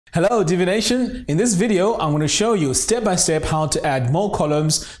Hello Divi Nation. In this video, I'm going to show you step by step how to add more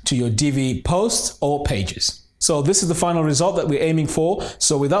columns to your Divi posts or pages. So this is the final result that we're aiming for.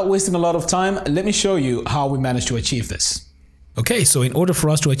 So without wasting a lot of time, let me show you how we managed to achieve this. Okay, so in order for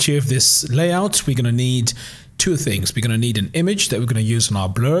us to achieve this layout, we're going to need two things. We're going to need an image that we're going to use in our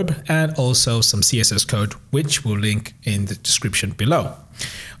blurb and also some CSS code, which we'll link in the description below.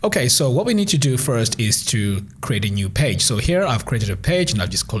 Okay, so what we need to do first is to create a new page. So here I've created a page and I'll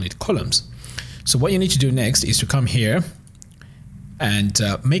just call it columns. So what you need to do next is to come here and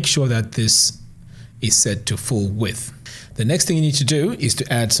make sure that this is set to full width. The next thing you need to do is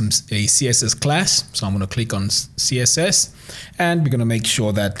to add a CSS class. So I'm going to click on CSS and we're going to make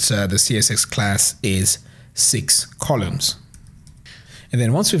sure that the CSS class is 6 columns. And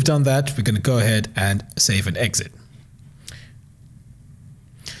then once we've done that, we're going to go ahead and save and exit.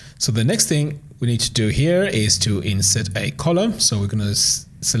 So the next thing we need to do here is to insert a column. So we're going to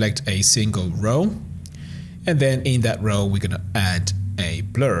select a single row. And then in that row, we're going to add a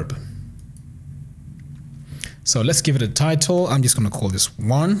blurb. So let's give it a title. I'm just going to call this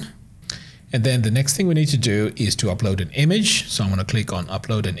 1. And then the next thing we need to do is to upload an image. So I'm going to click on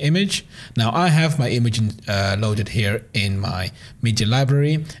upload an image. Now I have my image loaded here in my media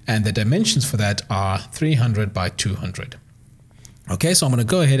library, and the dimensions for that are 300 by 200. Okay, so I'm going to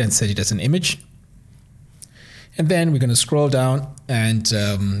go ahead and set it as an image. And then we're going to scroll down and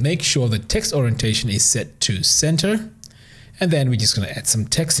make sure the text orientation is set to center. And then we're just going to add some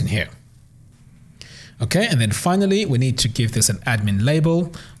text in here. Okay, and then finally, we need to give this an admin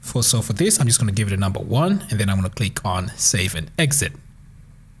label. So for this, I'm just going to give it a number 1, and then I'm going to click on save and exit.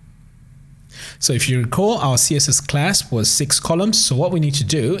 So if you recall, our CSS class was 6 columns. So what we need to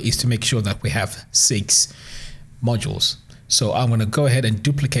do is to make sure that we have 6 modules. So I'm going to go ahead and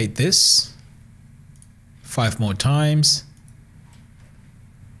duplicate this 5 more times.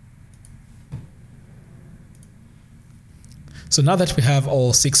 So now that we have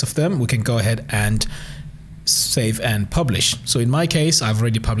all 6 of them, we can go ahead and save and publish. So in my case, I've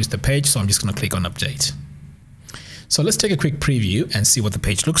already published the page, so I'm just going to click on update. So let's take a quick preview and see what the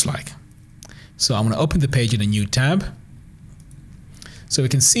page looks like. So I'm going to open the page in a new tab. So we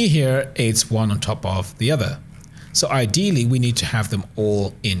can see here it's one on top of the other. So ideally, we need to have them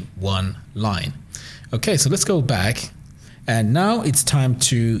all in one line. Okay, so let's go back. And now it's time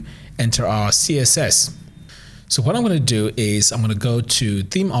to enter our CSS. So what I'm going to do is I'm going to go to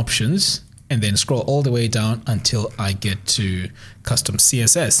theme options and then scroll all the way down until I get to custom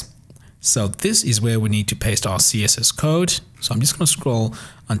CSS. So this is where we need to paste our CSS code. So I'm just going to scroll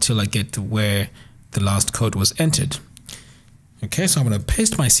until I get to where the last code was entered. Okay, so I'm going to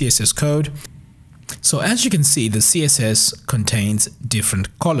paste my CSS code. So as you can see, the CSS contains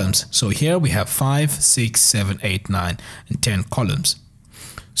different columns. So here we have 5, 6, 7, 8, 9, and 10 columns.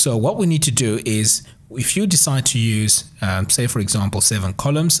 So what we need to do is, if you decide to use, say for example, 7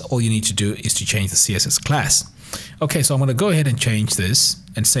 columns, all you need to do is to change the CSS class. Okay, so I'm going to go ahead and change this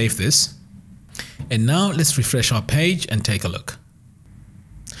and save this. And now let's refresh our page and take a look.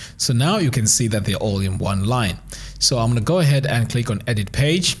 So now you can see that they're all in one line. So I'm going to go ahead and click on edit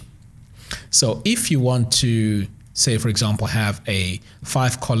page. So if you want to, say for example, have a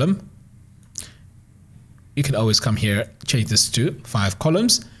 5 column, you can always come here, change this to 5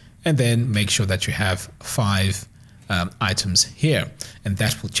 columns, and then make sure that you have 5 items here. And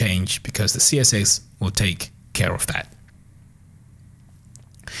that will change because the CSS will take care of that.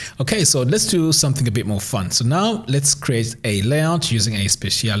 Okay, so let's do something a bit more fun. So now let's create a layout using a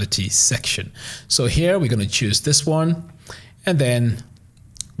speciality section. So here we're going to choose this one, and then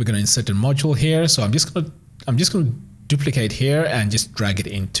we're going to insert a module here. So I'm just going to duplicate here and just drag it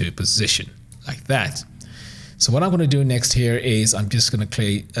into position like that. So what I'm going to do next here is I'm just going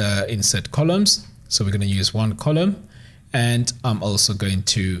to insert columns. So we're going to use 1 column, and I'm also going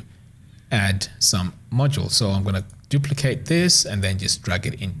to add some modules. So I'm going to duplicate this and then just drag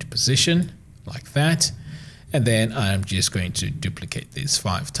it into position like that. And then I'm just going to duplicate this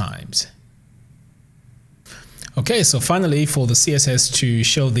 5 times. Okay, so finally for the CSS to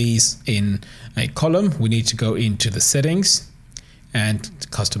show these in a column, we need to go into the settings and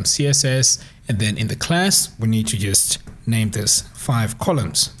custom CSS. And then in the class, we need to just name this 5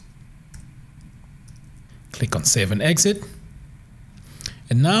 columns. Click on save and exit.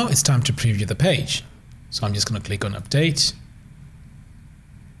 And now it's time to preview the page. So I'm just going to click on update.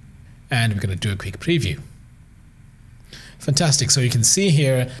 And we're going to do a quick preview. Fantastic. So you can see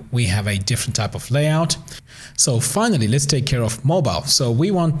here we have a different type of layout. So finally, let's take care of mobile. So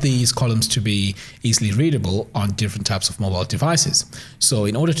we want these columns to be easily readable on different types of mobile devices. So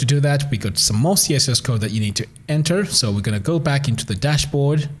in order to do that, we got some more CSS code that you need to enter. So we're going to go back into the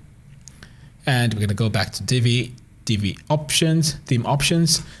dashboard and we're going to go back to Divi options, theme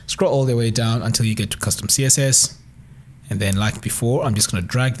options, scroll all the way down until you get to custom CSS. And then like before, I'm just going to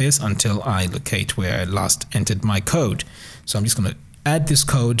drag this until I locate where I last entered my code. So I'm just going to add this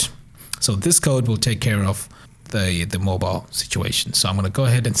code. So this code will take care of the mobile situation. So I'm going to go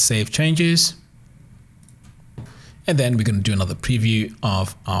ahead and save changes. And then we're going to do another preview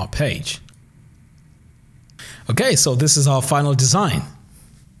of our page. Okay, so this is our final design.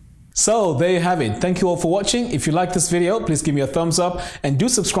 So there you have it. Thank you all for watching. If you like this video, please give me a thumbs up and do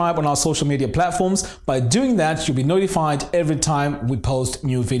subscribe on our social media platforms. By doing that, you'll be notified every time we post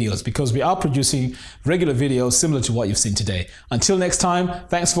new videos because we are producing regular videos similar to what you've seen today. Until next time,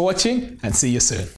 thanks for watching and see you soon.